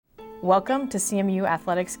Welcome to CMU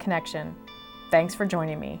Athletics Connection. Thanks for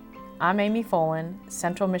joining me. I'm Amy Folan,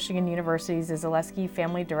 Central Michigan University's Zaleski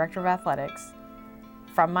Family Director of Athletics.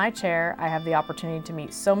 From my chair, I have the opportunity to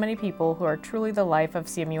meet so many people who are truly the life of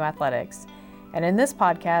CMU Athletics. And in this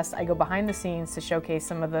podcast, I go behind the scenes to showcase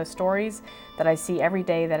some of those stories that I see every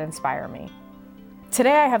day that inspire me.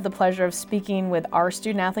 Today, I have the pleasure of speaking with our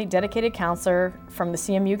student-athlete dedicated counselor from the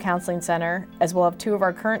CMU Counseling Center, as well as two of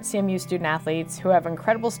our current CMU student-athletes who have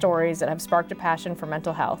incredible stories that have sparked a passion for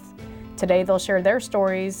mental health. Today, they'll share their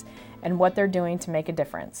stories and what they're doing to make a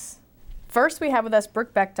difference. First, we have with us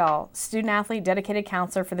Brooke Bechtel, student-athlete dedicated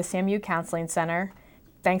counselor for the CMU Counseling Center.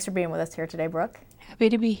 Thanks for being with us here today, Brooke. Happy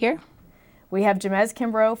to be here. We have Jamez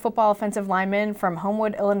Kimbrough, football offensive lineman from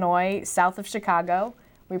Homewood, Illinois, south of Chicago.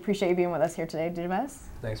 We appreciate you being with us here today, Jamez.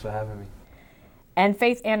 Thanks for having me. And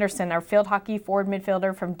Faith Anderson, our field hockey forward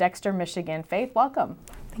midfielder from Dexter, Michigan. Faith, welcome.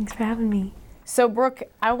 Thanks for having me. So, Brooke,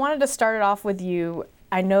 I wanted to start it off with you.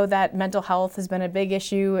 I know that mental health has been a big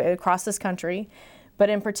issue across this country, but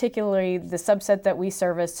in particular, the subset that we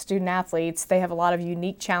service, student athletes, they have a lot of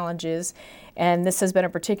unique challenges, and this has been a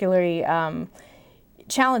particularly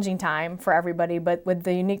challenging time for everybody, but with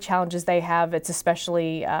the unique challenges they have, it's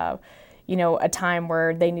especially a time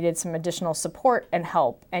where they needed some additional support and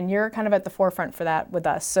help, and you're kind of at the forefront for that with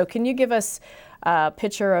us. So can you give us a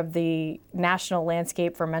picture of the national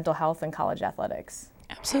landscape for mental health in college athletics?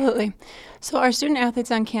 Absolutely. So our student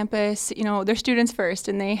athletes on campus, they're students first,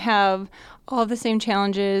 and they have all the same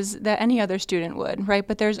challenges that any other student would, right?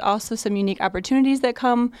 But there's also some unique opportunities that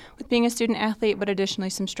come with being a student athlete, but additionally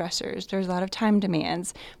some stressors. There's a lot of time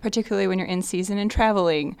demands, particularly when you're in season and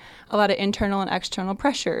traveling, a lot of internal and external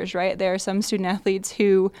pressures, right? There are some student athletes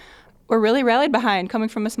who were really rallied behind coming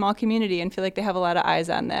from a small community and feel like they have a lot of eyes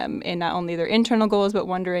on them in not only their internal goals, but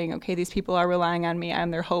wondering, okay, these people are relying on me.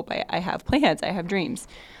 I'm their hope. I have plans. I have dreams.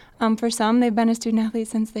 For some, they've been a student athlete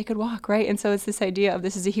since they could walk, right? And so it's this idea of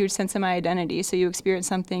this is a huge sense of my identity. So you experience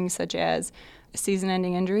something such as a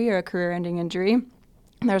season-ending injury or a career-ending injury.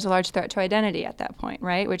 There's a large threat to identity at that point,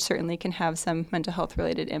 right? Which certainly can have some mental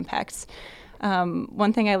health-related impacts.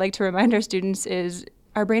 One thing I like to remind our students is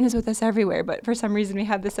our brain is with us everywhere, but for some reason we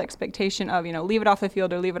have this expectation of, leave it off the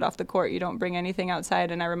field or leave it off the court. You don't bring anything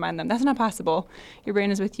outside, and I remind them that's not possible. Your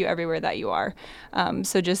brain is with you everywhere that you are.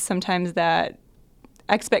 So just sometimes that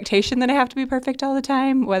expectation that I have to be perfect all the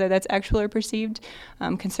time, whether that's actual or perceived,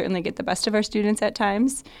 can certainly get the best of our students at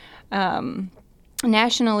times.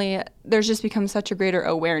 Nationally, there's just become such a greater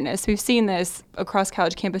awareness. We've seen this across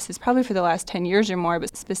college campuses probably for the last 10 years or more,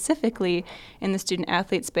 but specifically in the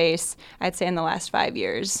student-athlete space, I'd say in the last 5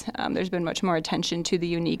 years, there's been much more attention to the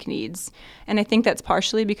unique needs. And I think that's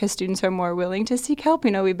partially because students are more willing to seek help.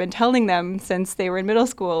 We've been telling them since they were in middle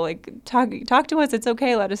school, talk to us, it's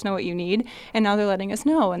okay, let us know what you need. And now they're letting us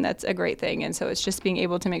know, and that's a great thing. And so it's just being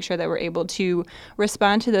able to make sure that we're able to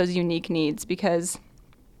respond to those unique needs, because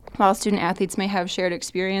while student athletes may have shared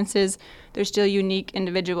experiences, they're still unique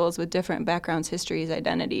individuals with different backgrounds, histories,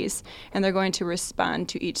 identities, and they're going to respond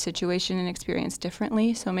to each situation and experience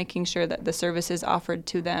differently, so making sure that the services offered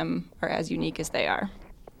to them are as unique as they are.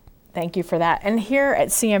 Thank you for that. And here at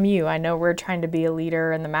CMU, I know we're trying to be a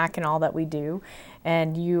leader in the MAC and all that we do,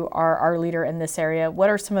 and you are our leader in this area. What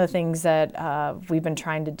are some of the things that we've been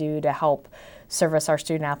trying to do to help service our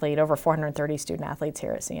student athlete, over 430 student athletes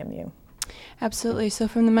here at CMU? Absolutely. So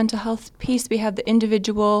from the mental health piece, we have the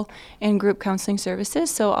individual and group counseling services.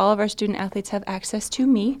 So all of our student athletes have access to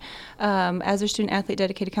me as their student athlete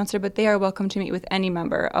dedicated counselor, but they are welcome to meet with any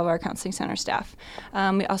member of our counseling center staff.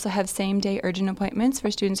 We also have same-day urgent appointments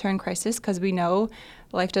for students who are in crisis, because we know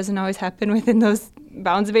life doesn't always happen within those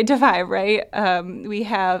bounds of 8 to 5, right? We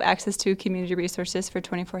have access to community resources for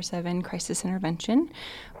 24/7 crisis intervention.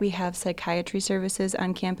 We have psychiatry services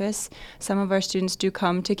on campus. Some of our students do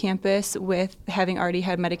come to campus with having already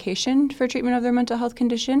had medication for treatment of their mental health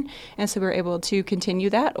condition, and so we're able to continue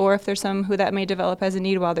that. Or if there's some who that may develop as a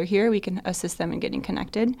need while they're here, we can assist them in getting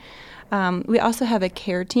connected. We also have a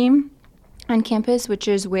care team on campus, which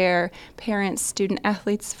is where parents, student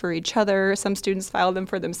athletes for each other, some students file them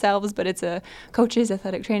for themselves, but it's coaches,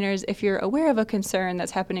 athletic trainers. If you're aware of a concern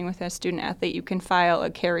that's happening with a student athlete, you can file a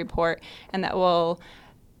care report, and that will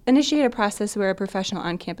initiate a process where a professional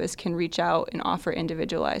on campus can reach out and offer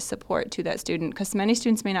individualized support to that student, because many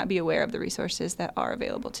students may not be aware of the resources that are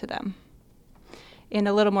available to them. And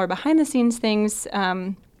a little more behind the scenes things,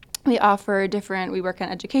 We we work on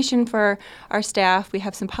education for our staff. We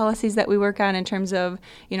have some policies that we work on in terms of,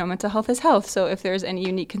 mental health is health. So if there's any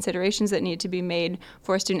unique considerations that need to be made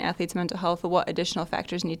for student athletes' mental health, what additional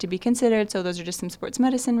factors need to be considered. So those are just some sports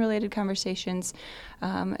medicine related conversations,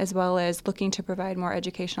 as well as looking to provide more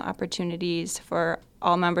educational opportunities for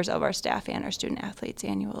all members of our staff and our student athletes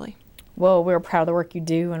annually. Well, we're proud of the work you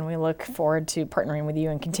do, and we look forward to partnering with you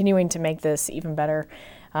and continuing to make this even better.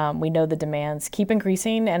 We know the demands keep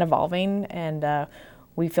increasing and evolving, and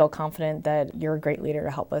we feel confident that you're a great leader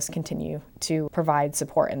to help us continue to provide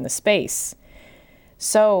support in the space.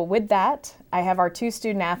 So with that, I have our two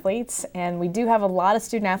student athletes, and we do have a lot of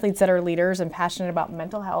student athletes that are leaders and passionate about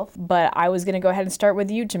mental health. But I was going to go ahead and start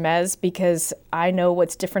with you, Jamez, because I know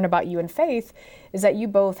what's different about you and Faith is that you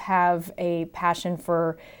both have a passion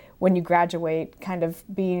for, when you graduate, kind of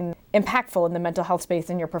being impactful in the mental health space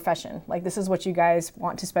in your profession. Like, this is what you guys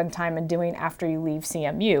want to spend time in doing after you leave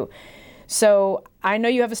CMU. So I know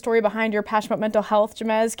you have a story behind your passion about mental health,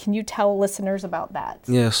 Jamez. Can you tell listeners about that?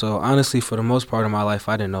 Yeah, so honestly, for the most part of my life,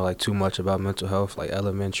 I didn't know too much about mental health, like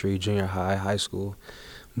elementary, junior high, high school.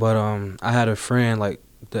 But I had a friend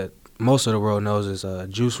that most of the world knows is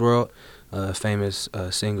Juice WRLD, a famous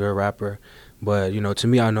singer, rapper. But, to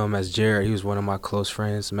me, I know him as Jared. He was one of my close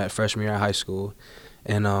friends, met freshman year in high school.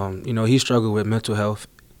 And, he struggled with mental health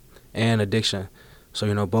and addiction.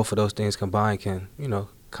 So, both of those things combined can,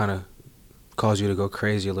 kind of cause you to go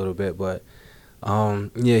crazy a little bit. But,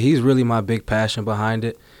 he's really my big passion behind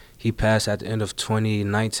it. He passed at the end of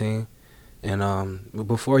 2019. And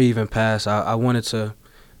before he even passed, I wanted to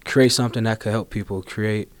create something that could help people,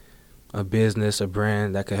 create a business, a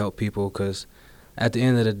brand that could help people, because at the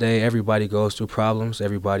end of the day, everybody goes through problems.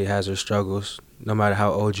 Everybody has their struggles, no matter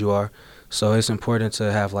how old you are. So it's important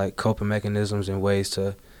to have coping mechanisms and ways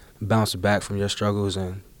to bounce back from your struggles,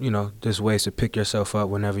 and just ways to pick yourself up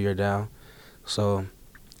whenever you're down. So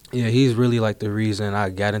yeah, he's really the reason I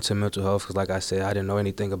got into mental health, because like I said, I didn't know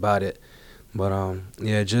anything about it. But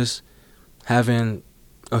just having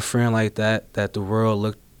a friend like that the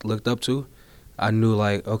world looked up to, I knew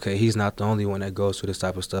okay, he's not the only one that goes through this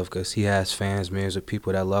type of stuff, because he has fans, millions of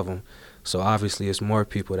people that love him. So obviously it's more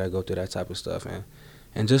people that go through that type of stuff.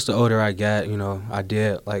 And just the older I got, I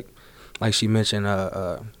did, like she mentioned,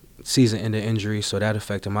 season-ending injury, so that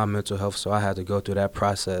affected my mental health. So I had to go through that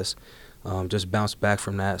process, just bounce back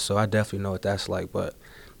from that. So I definitely know what that's like. But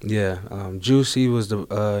yeah, Juice, he is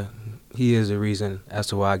the reason as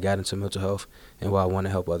to why I got into mental health and why I want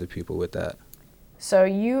to help other people with that. So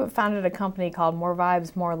you founded a company called More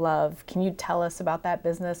Vibes, More Love. Can you tell us about that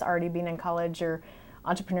business? Already being in college, your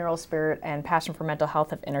entrepreneurial spirit and passion for mental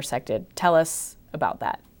health have intersected. Tell us about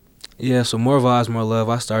that. Yeah, so More Vibes, More Love,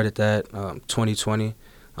 I started that 2020.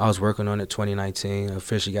 I was working on it 2019. I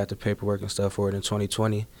officially got the paperwork and stuff for it in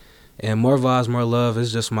 2020. And More Vibes, More Love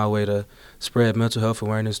is just my way to spread mental health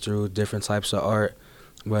awareness through different types of art,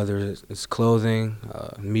 whether it's clothing,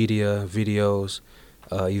 media, videos,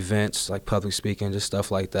 events like public speaking, just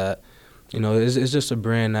stuff like that. It's just a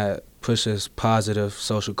brand that pushes positive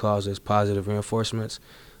social causes, positive reinforcements,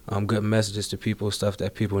 good messages to people, stuff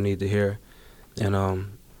that people need to hear.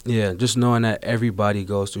 And just knowing that everybody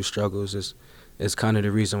goes through struggles is kind of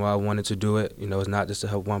the reason why I wanted to do it. It's not just to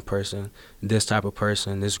help one person, this type of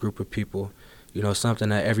person, this group of people, something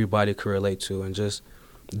that everybody could relate to, and just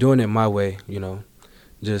doing it my way,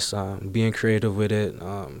 just being creative with it,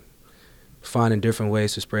 finding different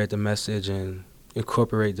ways to spread the message and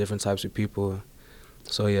incorporate different types of people.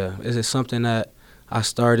 So yeah, it's something that I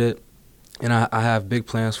started, and I have big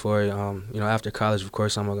plans for it. After college, of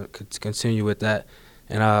course, I'm going to continue with that.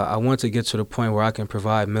 And I want to get to the point where I can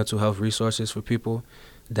provide mental health resources for people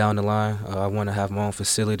down the line. I want to have my own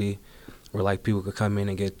facility where people could come in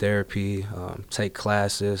and get therapy, take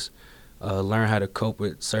classes, learn how to cope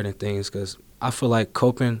with certain things, because I feel like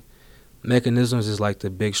coping mechanisms is the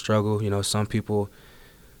big struggle. Some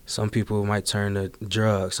people might turn to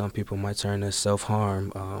drugs, some people might turn to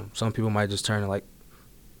self-harm, some people might just turn to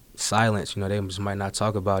silence. They just might not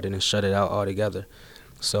talk about it and shut it out altogether.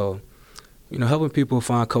 So helping people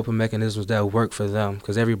find coping mechanisms that work for them,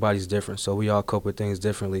 because everybody's different, so we all cope with things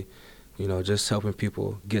differently. Just helping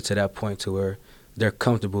people get to that point to where they're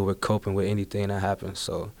comfortable with coping with anything that happens.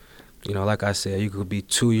 So like I said, you could be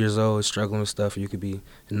 2 years old struggling with stuff, or you could be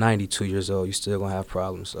 92 years old, you still gonna have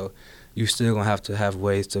problems. So you still gonna have to have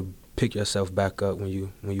ways to pick yourself back up when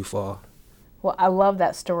you fall. Well, I love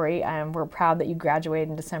that story. We're proud that you graduated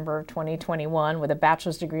in December of 2021 with a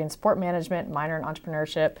bachelor's degree in sport management, minor in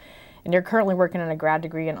entrepreneurship, and you're currently working on a grad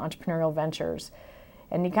degree in entrepreneurial ventures.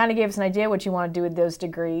 And you kind of gave us an idea what you want to do with those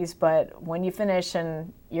degrees, but when you finish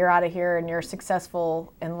and you're out of here and you're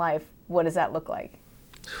successful in life, what does that look like?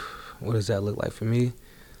 What does that look like for me?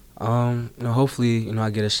 Hopefully, I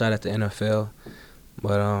get a shot at the NFL.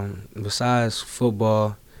 But besides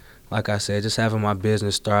football, like I said, just having my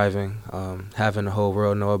business thriving, having the whole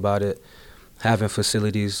world know about it, having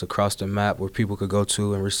facilities across the map where people could go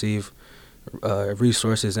to and receive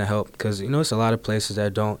resources and help. Because, it's a lot of places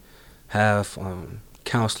that don't have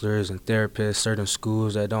counselors and therapists, certain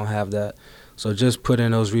schools that don't have that. So just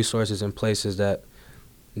putting those resources in places that,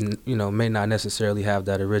 may not necessarily have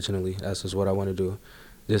that originally. That's just what I want to do.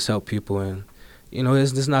 Just help people. And,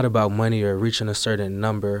 it's not about money or reaching a certain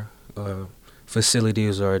number or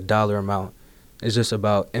facilities or a dollar amount. It's just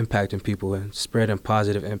about impacting people and spreading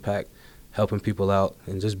positive impact, helping people out,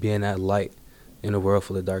 and just being that light in a world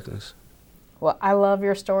full of darkness. Well, I love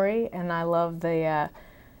your story, and I love the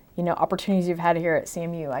opportunities you've had here at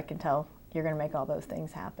CMU. I can tell you're going to make all those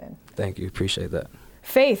things happen. Thank you. Appreciate that.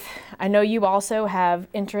 Faith, I know you also have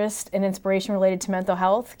interest and inspiration related to mental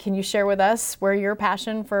health. Can you share with us where your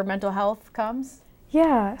passion for mental health comes?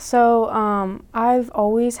 Yeah, so I've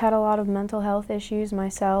always had a lot of mental health issues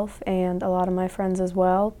myself and a lot of my friends as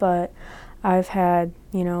well, but I've had,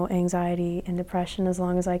 anxiety and depression as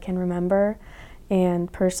long as I can remember.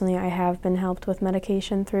 And personally, I have been helped with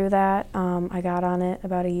medication through that. I got on it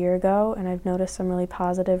about a year ago, and I've noticed some really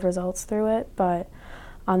positive results through it. But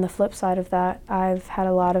on the flip side of that, I've had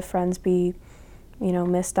a lot of friends be,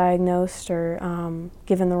 misdiagnosed or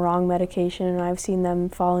given the wrong medication, and I've seen them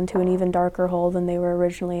fall into an even darker hole than they were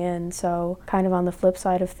originally in. So kind of on the flip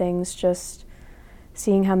side of things, just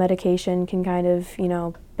seeing how medication can kind of,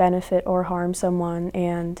 benefit or harm someone,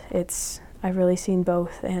 and I've really seen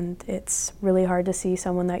both, and it's really hard to see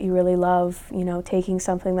someone that you really love, taking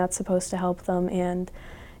something that's supposed to help them and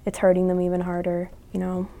it's hurting them even harder.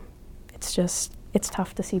 It's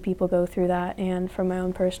tough to see people go through that. And from my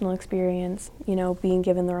own personal experience, being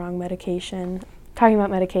given the wrong medication, talking about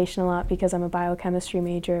medication a lot because I'm a biochemistry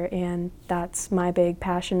major, and that's my big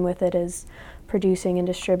passion with it, is producing and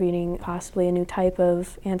distributing possibly a new type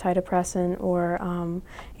of antidepressant or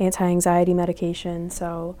anti-anxiety medication.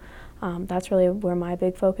 So that's really where my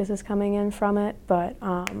big focus is coming in from it. But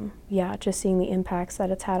just seeing the impacts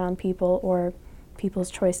that it's had on people or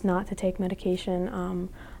people's choice not to take medication.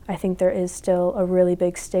 I think there is still a really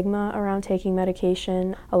big stigma around taking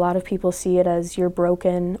medication. A lot of people see it as you're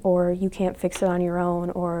broken or you can't fix it on your own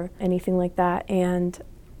or anything like that. And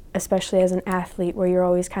especially as an athlete, where you're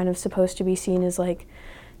always kind of supposed to be seen as like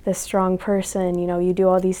this strong person, you do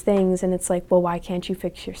all these things, and it's like, well, why can't you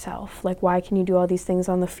fix yourself? Like, why can you do all these things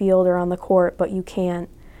on the field or on the court, but you can't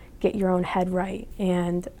get your own head right?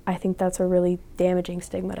 And I think that's a really damaging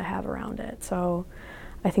stigma to have around it. So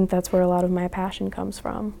I think that's where a lot of my passion comes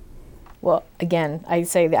from. Well, again, I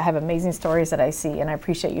say that I have amazing stories that I see, and I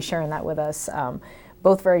appreciate you sharing that with us.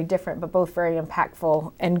 Both very different, but both very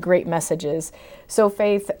impactful and great messages. So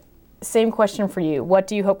Faith, same question for you. What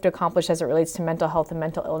do you hope to accomplish as it relates to mental health and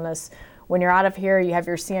mental illness? When you're out of here, you have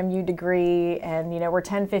your CMU degree, and we're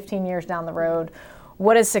 10, 15 years down the road.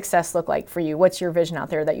 What does success look like for you? What's your vision out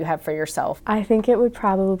there that you have for yourself? I think it would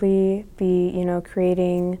probably be,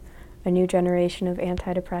 creating a new generation of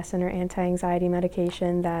antidepressant or anti-anxiety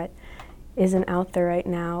medication that isn't out there right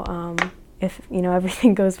now. If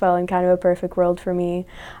everything goes well in kind of a perfect world for me,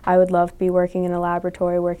 I would love to be working in a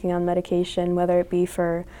laboratory, working on medication, whether it be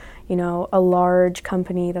for a large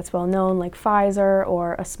company that's well known like Pfizer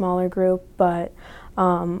or a smaller group. But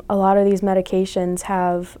a lot of these medications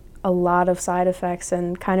have a lot of side effects,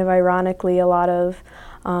 and kind of ironically, a lot of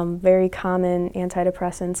very common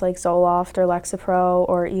antidepressants like Zoloft or Lexapro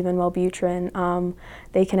or even Wellbutrin,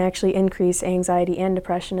 they can actually increase anxiety and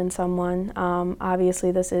depression in someone.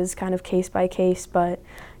 Obviously, this is kind of case by case, but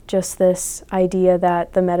just this idea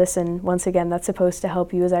that the medicine, once again, that's supposed to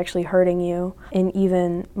help you is actually hurting you. And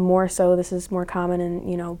even more so, this is more common in,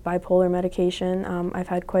 bipolar medication. I've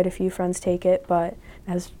had quite a few friends take it, but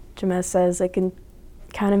as Jamez says, it can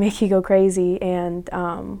kind of make you go crazy, and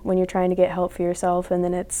when you're trying to get help for yourself and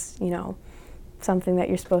then it's something that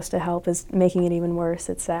you're supposed to help is making it even worse,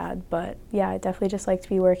 it's sad. But yeah, I'd definitely just like to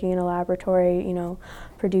be working in a laboratory,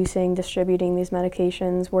 producing, distributing these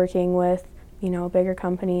medications, working with a bigger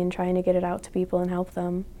company and trying to get it out to people and help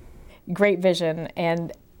them. Great vision.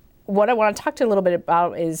 And what I want to talk to you a little bit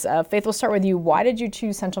about is, Faith, we'll start with you. Why did you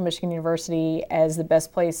choose Central Michigan University as the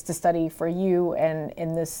best place to study for you and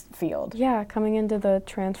in this field? Yeah, coming into the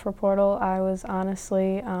transfer portal, I was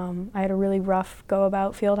honestly, I had a really rough go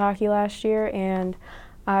about field hockey last year, and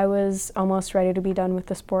I was almost ready to be done with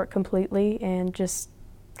the sport completely and just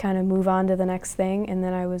kind of move on to the next thing. And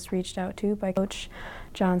then I was reached out to by Coach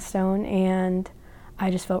John Stone, and I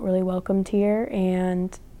just felt really welcomed here,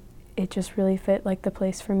 and it just really fit like the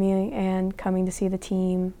place for me. And coming to see the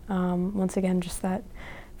team, once again, just that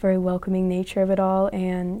very welcoming nature of it all,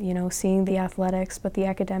 and seeing the athletics, but the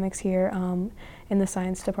academics here in the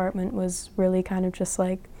science department was really kind of just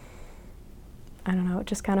like, I don't know, it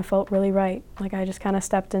just kind of felt really right. Like I just kind of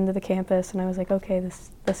stepped into the campus and I was like, okay,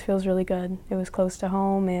 this feels really good. It was close to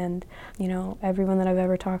home, and everyone that I've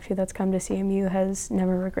ever talked to that's come to CMU has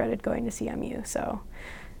never regretted going to CMU. So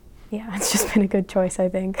yeah, it's just been a good choice, I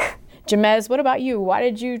think. Jamez, what about you? Why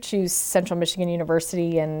did you choose Central Michigan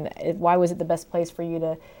University, and why was it the best place for you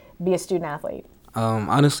to be a student athlete?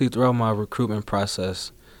 Honestly, throughout my recruitment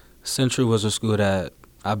process, Central was a school that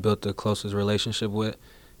I built the closest relationship with.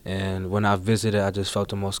 And when I visited, I just felt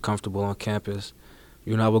the most comfortable on campus.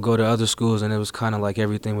 I would go to other schools, and it was kind of like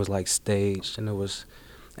everything was like staged, and it just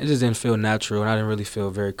didn't feel natural, and I didn't really feel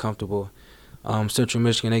very comfortable. Central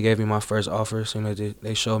Michigan, they gave me my first offers.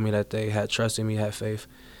 They showed me that they had trust in me, had faith.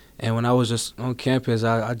 And when I was just on campus,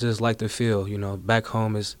 I just liked the feel. Back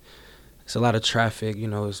home it's a lot of traffic.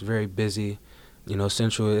 It's very busy.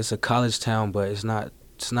 Central, it's a college town, but it's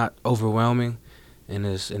not overwhelming, and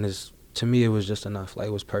it's to me, it was just enough. Like,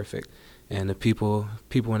 it was perfect. And the people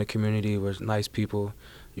in the community were nice people.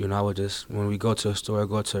 I would just, when we go to a store,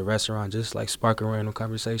 go to a restaurant, just like spark a random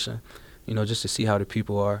conversation, just to see how the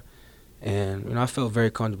people are. And, I felt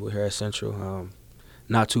very comfortable here at Central.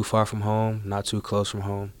 Not too far from home, not too close from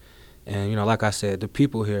home. And, like I said, the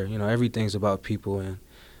people here, everything's about people and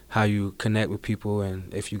how you connect with people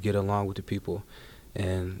and if you get along with the people.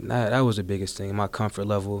 And that was the biggest thing, my comfort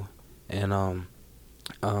level. And,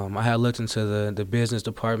 I had looked into the business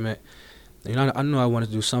department. I knew I wanted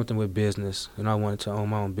to do something with business, and I wanted to own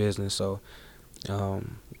my own business. So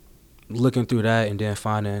looking through that and then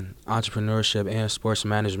finding entrepreneurship and sports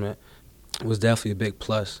management was definitely a big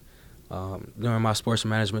plus. During my sports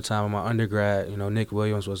management time in my undergrad, Nick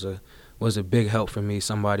Williams was a big help for me,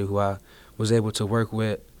 somebody who I was able to work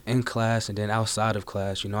with in class and then outside of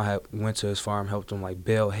class. I went to his farm, helped him like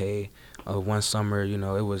bale hay one summer.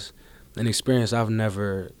 It was an experience I've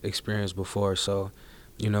never experienced before. So,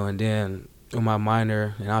 and then with my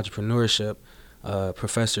minor in entrepreneurship,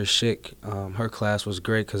 Professor Schick, her class was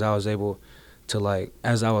great because I was able to,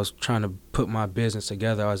 as I was trying to put my business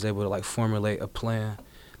together, I was able to, formulate a plan.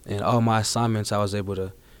 And all my assignments, I was able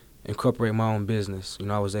to incorporate my own business.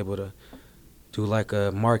 I was able to do,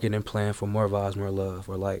 a marketing plan for More Vibes, More Love,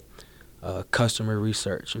 or, customer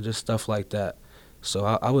research and just stuff like that. So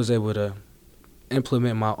I was able to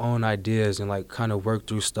implement my own ideas and kind of work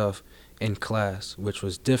through stuff in class, which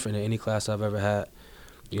was different than any class I've ever had,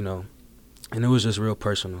 and it was just real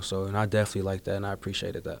personal. So, and I definitely liked that, and I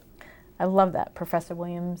appreciated that. I love that, Professor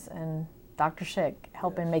Williams and Dr. Schick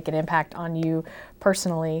helping make an impact on you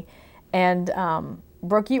personally. And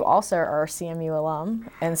Brooke, you also are a CMU alum,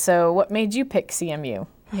 and so what made you pick CMU?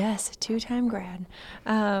 Yes, a two-time grad.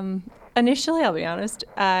 Initially, I'll be honest,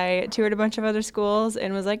 I toured a bunch of other schools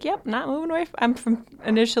and was like, yep, not moving away. I'm from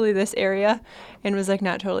initially this area and was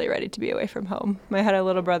not totally ready to be away from home. I had a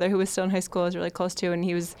little brother who was still in high school I was really close to, and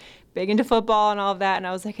he was big into football and all of that, and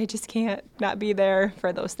I was like, I just can't not be there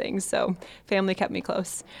for those things. So family kept me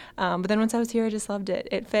close. But then once I was here, I just loved it.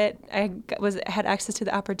 It fit. I had access to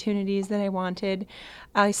the opportunities that I wanted.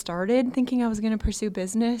 I started thinking I was going to pursue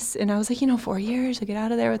business, and I was like, 4 years, I'll get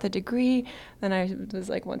out of there with a degree. Then I was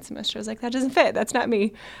like, one semester, I was like, that doesn't fit. That's not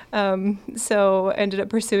me. So I ended up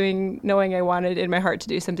pursuing, knowing I wanted in my heart to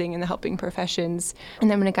do something in the helping professions. And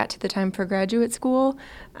then when it got to the time for graduate school,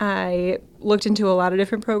 I looked into a lot of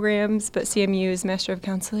different programs, but CMU's Master of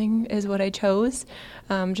Counseling is what I chose.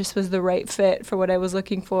 Just was the right fit for what I was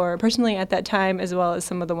looking for personally at that time, as well as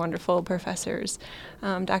some of the wonderful professors.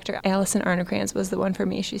 Dr. Allison Arnekrantz was the one for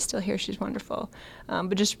me. She's still here. She's wonderful.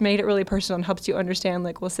 But just made it really personal and helps you understand,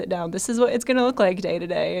 we'll sit down. This is what it's going to look like day to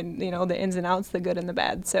day, and, the ins and outs, the good and the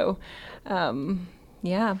bad. So,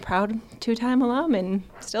 proud two-time alum and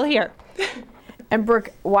still here. And Brooke,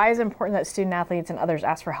 why is it important that student athletes and others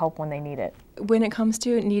ask for help when they need it? When it comes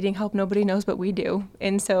to needing help, nobody knows but we do.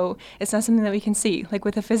 And so it's not something that we can see. Like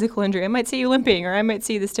with a physical injury, I might see you limping, or I might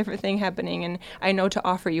see this different thing happening, and I know to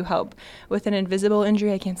offer you help. With an invisible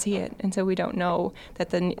injury, I can't see it. And so we don't know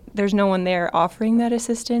that there's no one there offering that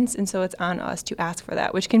assistance. And so it's on us to ask for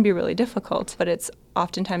that, which can be really difficult. But it's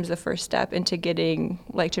oftentimes the first step into getting,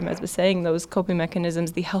 like Jamez was saying, those coping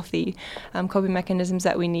mechanisms, the healthy coping mechanisms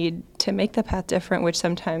that we need to make the path different, which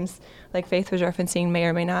sometimes, like Faith was referencing, may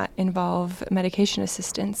or may not involve medication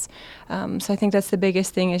assistance. So I think that's the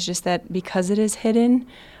biggest thing, is just that because it is hidden,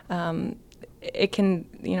 it can,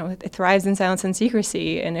 it thrives in silence and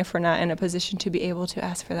secrecy. And if we're not in a position to be able to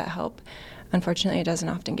ask for that help, unfortunately, it doesn't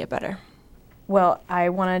often get better. Well, I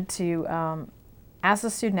wanted to ask the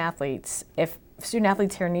student athletes, if student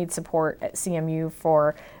athletes here need support at CMU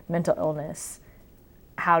for mental illness,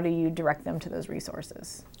 how do you direct them to those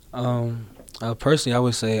resources? Personally, I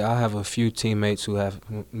would say I have a few teammates who have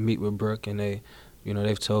meet with Brooke, and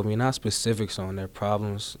they've told me not specifics on their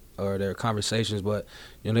problems or their conversations, but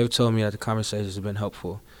they've told me that the conversations have been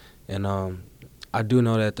helpful. And I do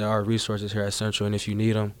know that there are resources here at Central, and if you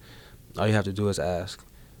need them, all you have to do is ask.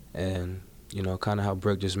 And kind of how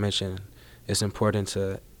Brooke just mentioned, it's important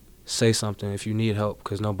to say something if you need help,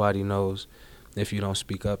 because nobody knows if you don't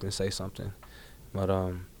speak up and say something. But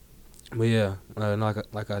yeah,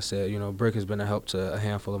 like I said, Brooke has been a help to a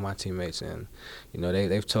handful of my teammates, and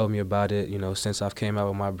they've told me about it. Since I've came out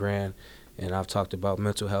with my brand, and I've talked about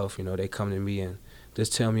mental health. They come to me and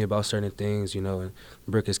just tell me about certain things. And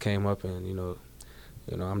Brooke has came up, and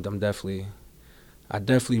I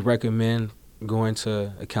definitely recommend going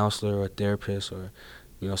to a counselor or a therapist or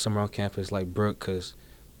somewhere on campus like Brooke, because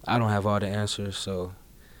I don't have all the answers. So.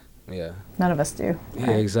 Yeah. None of us do.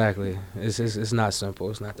 Yeah, exactly. It's not simple.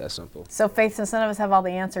 It's not that simple. So, Faith, since none of us have all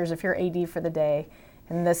the answers, if you're AD for the day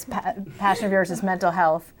and this passion of yours is mental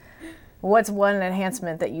health, what's one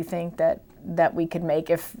enhancement that you think that we could make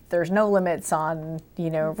if there's no limits on,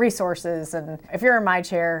 resources? And if you're in my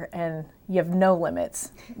chair and you have no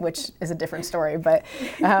limits, which is a different story, but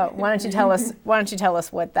why don't you tell us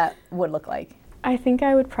what that would look like? I think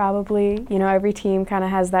I would probably, every team kind of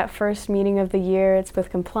has that first meeting of the year. It's with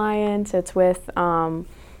compliance, it's with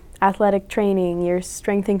athletic training, your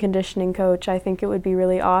strength and conditioning coach. I think it would be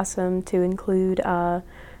really awesome to include a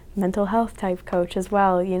mental health type coach as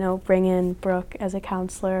well, bring in Brooke as a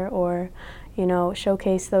counselor, or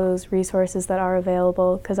showcase those resources that are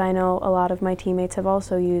available, because I know a lot of my teammates have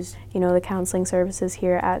also used, the counseling services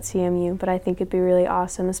here at CMU, but I think it'd be really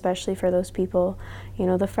awesome, especially for those people,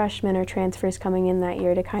 the freshmen or transfers coming in that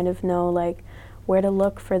year, to kind of know where to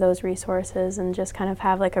look for those resources and just kind of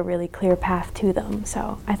have a really clear path to them.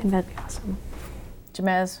 So I think that'd be awesome.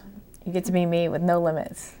 Jamez, you get to be me with no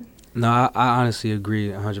limits. No, I honestly agree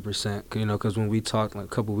 100%, because when we talked a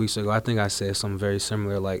couple weeks ago, I think I said something very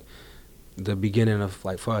similar, the beginning of,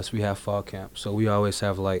 for us, we have fall camp. So we always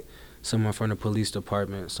have, someone from the police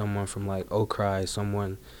department, someone from, OCRI,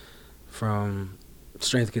 someone from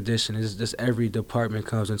strength and conditioning. It's just every department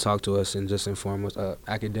comes and talk to us and just inform us.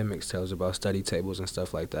 Academics tell us about study tables and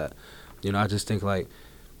stuff like that. I just think,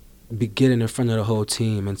 getting in front of the whole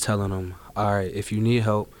team and telling them, all right, if you need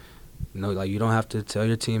help, you don't have to tell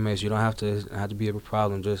your teammates. You don't have to be a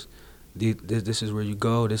problem. Just this is where you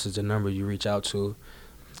go. This is the number you reach out to.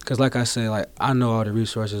 Because like I say, I know all the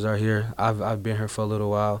resources are here. I've been here for a little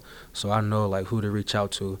while, so I know, who to reach out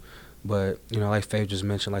to. But, like Faith just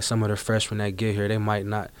mentioned, some of the freshmen that get here, they might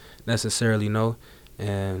not necessarily know.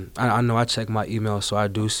 And I know I check my email, so I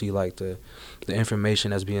do see, the information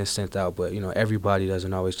that's being sent out. But, everybody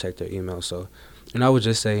doesn't always check their email. So, I would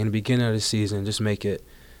just say in the beginning of the season, just make it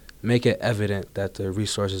evident that the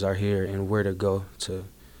resources are here and where to go to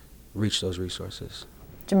reach those resources.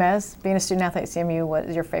 Jamez, being a student athlete at CMU, what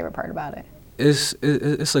is your favorite part about it?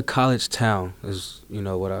 It's a college town is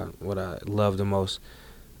what I love the most.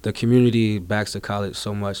 The community backs the college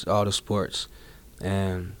so much, all the sports,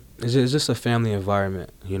 and it's just a family environment.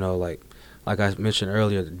 Like I mentioned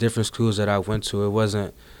earlier, the different schools that I went to, it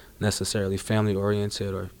wasn't necessarily family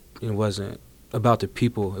oriented, or it wasn't about the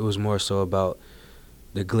people. It was more so about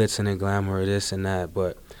the glitz and the glamour of this and that.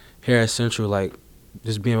 But here at Central,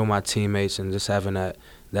 just being with my teammates and just having that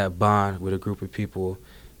bond with a group of people,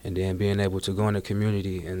 and then being able to go in the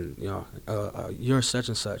community and, you're such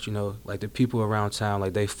and such, the people around town,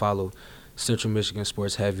 they follow Central Michigan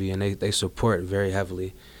sports heavy, and they support very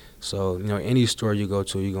heavily. So, any store you go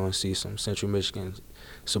to, you're going to see some Central Michigan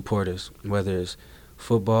supporters, whether it's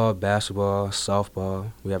football, basketball,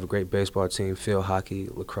 softball. We have a great baseball team, field hockey,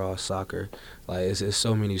 lacrosse, soccer. It's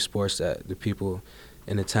so many sports that the people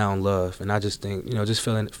in the town love, and I just think just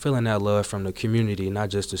feeling that love from the community, not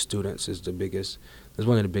just the students, is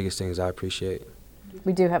one of the biggest things I appreciate.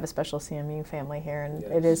 We do have a special CMU family here, and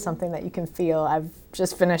yes, it is something that you can feel. I've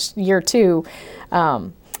just finished year 2.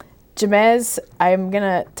 Jamez, I'm going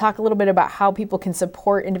to talk a little bit about how people can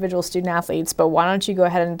support individual student athletes, but why don't you go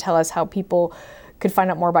ahead and tell us how people could find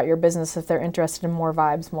out more about your business if they're interested in More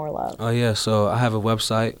Vibes, More Love? Oh, yeah. So I have a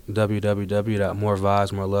website,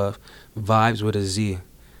 www.morevibesmorelove. Vibes with a Z.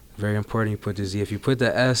 Very important you put the Z. If you put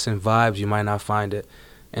the S in Vibes, you might not find it.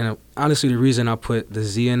 And honestly, the reason I put the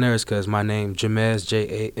Z in there is because my name, Jamez,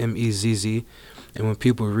 Jamezz, and when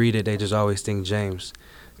people read it, they just always think James.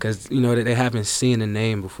 Because, they haven't seen the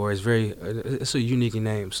name before. It's a unique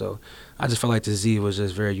name. So I just felt like the Z was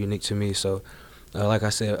just very unique to me. So like I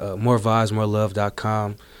said,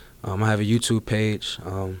 morevibesmorelove.com. I have a YouTube page.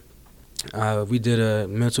 We did a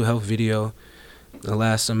mental health video the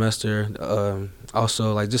last semester.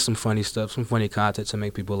 Also, like, just some funny stuff, some funny content to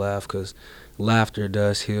make people laugh, because laughter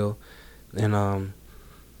does heal. And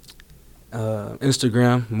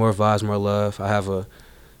Instagram, More Vibes, More Love. I have a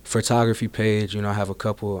photography page. I have a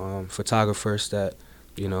couple photographers that,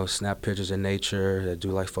 snap pictures of nature, that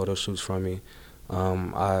do, like, photo shoots for me.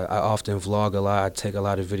 I often vlog a lot. I take a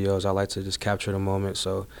lot of videos. I like to just capture the moment.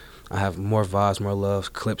 So I have More Vibes, More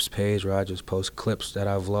Love clips page where I just post clips that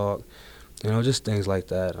I vlog. Just things like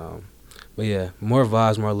that. But yeah, More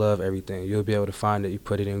Vibes, More Love, everything. You'll be able to find it. You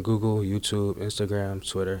put it in Google, YouTube, Instagram,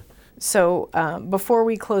 Twitter. So before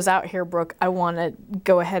we close out here, Brooke, I want to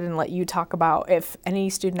go ahead and let you talk about if any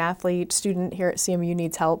student here at CMU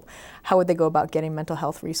needs help, how would they go about getting mental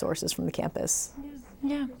health resources from the campus?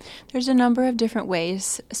 Yeah, there's a number of different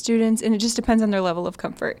ways. Students, and it just depends on their level of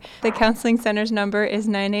comfort. The Counseling Center's number is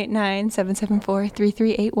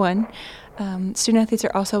 989-774-3381. Student athletes are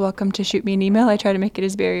also welcome to shoot me an email. I try to make it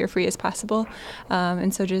as barrier-free as possible.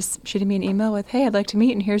 And so just shooting me an email with, hey, I'd like to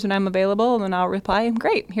meet, and here's when I'm available, and then I'll reply,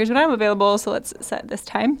 great, here's when I'm available, so let's set this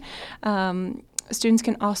time. Students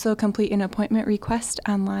can also complete an appointment request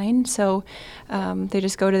online. So they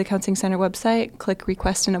just go to the Counseling Center website, click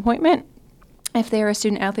Request an Appointment. If they are a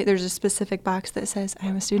student athlete, there's a specific box that says,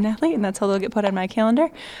 I'm a student athlete, and that's how they'll get put on my calendar.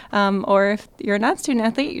 Or if you're not a student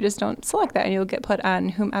athlete, you just don't select that, and you'll get put on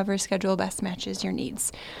whomever's schedule best matches your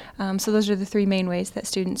needs. So those are the three main ways that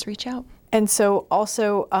students reach out. And so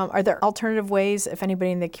also, are there alternative ways, if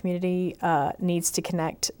anybody in the community needs to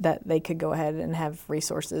connect, that they could go ahead and have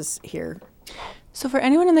resources here? So for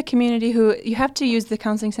anyone in the community who, you have to use the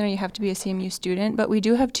Counseling Center, you have to be a CMU student, but we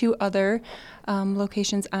do have two other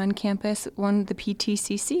locations on campus. One, the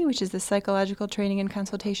PTCC, which is the Psychological Training and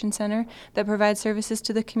Consultation Center that provides services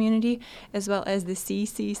to the community, as well as the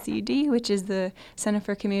CCCD, which is the Center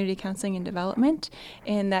for Community Counseling and Development,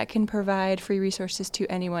 and that can provide free resources to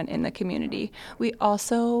anyone in the community. We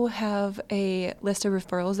also have a list of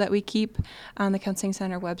referrals that we keep on the Counseling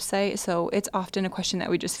Center website, so it's often a question that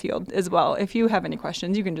we just field as well. If you have any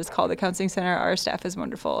questions, you can just call the Counseling Center. Our staff is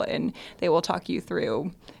wonderful, and they will talk you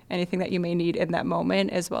through anything that you may need in that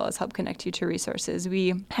moment, as well as help connect you to resources.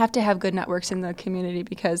 We have to have good networks in the community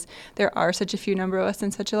because there are such a few number of us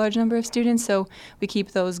and such a large number of students, so we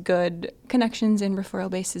keep those good connections and referral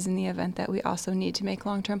bases in the event that we also need to make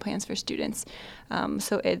long-term plans for students.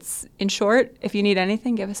 So it's, in short, if you need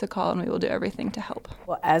anything, give us a call and we will do everything to help.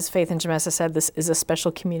 Well, as Faith and Jamessa said, this is a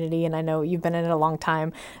special community, and I know you've been in it a long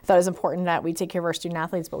time. I thought it was important that we take care of our student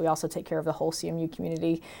athletes, but we also take care of the whole CMU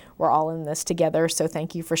community. We're all in this together, so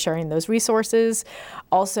thank you for sharing those resources.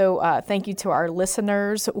 Also, thank you to our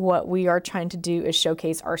listeners. What we are trying to do is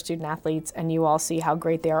showcase our student athletes, and you all see how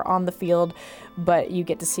great they are on the field, but you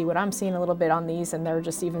get to see what I'm seeing a little bit on these, and they're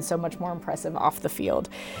just even so much more impressive off the field.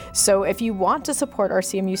 So if you want to support our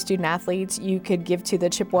CMU student athletes, you could give to the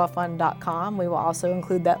chippewa.fund.com. We will also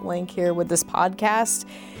include that link here with this podcast.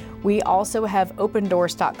 We also have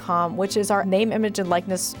opendoors.com, which is our name, image, and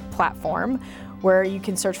likeness platform, where you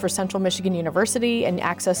can search for Central Michigan University and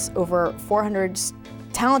access over 400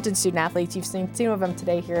 talented student athletes. You've seen some of them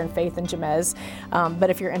today here in Faith and Jamez. But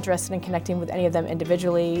if you're interested in connecting with any of them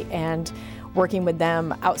individually and working with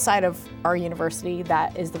them outside of our university,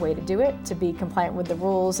 that is the way to do it, to be compliant with the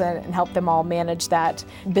rules and help them all manage that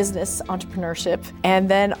business entrepreneurship. And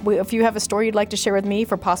then if you have a story you'd like to share with me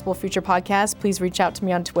for possible future podcasts, please reach out to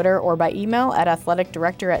me on Twitter or by email at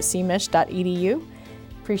athleticdirector@cmich.edu.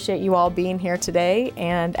 Appreciate you all being here today,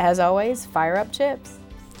 and as always, fire up Chips.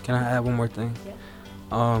 Can I add one more thing? Yeah.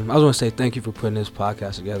 I just want to say thank you for putting this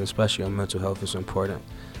podcast together, especially on mental health. It's important.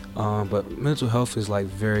 But mental health is like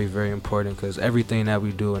very, very important because everything that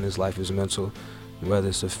we do in this life is mental, whether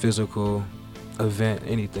it's a physical event,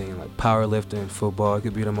 anything like powerlifting, football. It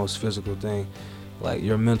could be the most physical thing. Like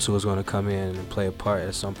your mental is going to come in and play a part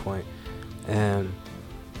at some point. And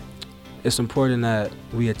it's important that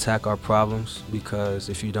we attack our problems, because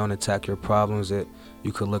if you don't attack your problems,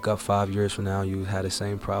 you could look up 5 years from now, you had the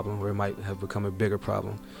same problem, or it might have become a bigger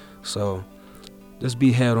problem. So just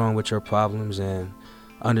be head on with your problems and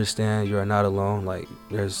understand you're not alone. Like,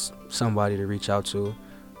 there's somebody to reach out to,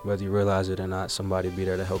 whether you realize it or not. Somebody be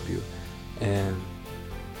there to help you. And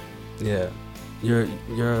yeah, your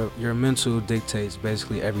mental dictates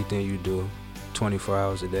basically everything you do 24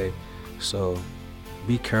 hours a day. So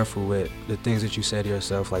be careful with the things that you say to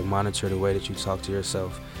yourself, like monitor the way that you talk to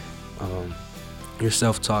yourself. Your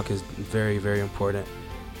self-talk is very, very important.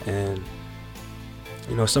 And,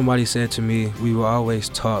 you know, somebody said to me, we were always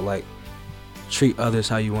taught, like, treat others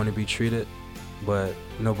how you want to be treated, but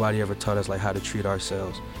nobody ever taught us, like, how to treat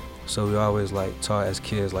ourselves. So we always, like, taught as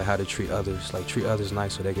kids, like, how to treat others. Like, treat others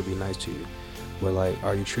nice so they can be nice to you. But, like,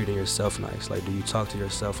 are you treating yourself nice? Like, do you talk to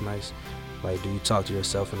yourself nice? Like, do you talk to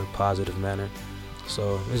yourself in a positive manner?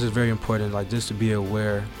 So this is very important, like, just to be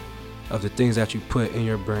aware of the things that you put in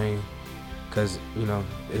your brain, because, you know,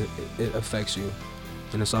 it affects you.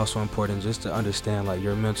 And it's also important just to understand, like,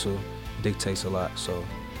 your mental dictates a lot. So,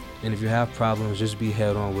 and if you have problems, just be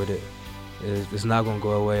head on with it. It's not going to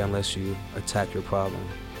go away unless you attack your problem.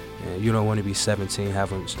 And you don't want to be 17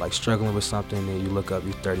 struggling with something, and you look up,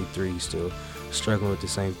 you're 33, still struggling with the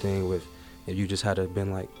same thing. With if you just had to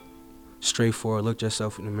been, like, straightforward, looked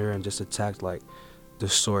yourself in the mirror and just attacked, like, the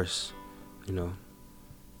source, you know.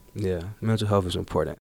 Yeah, mental health is important.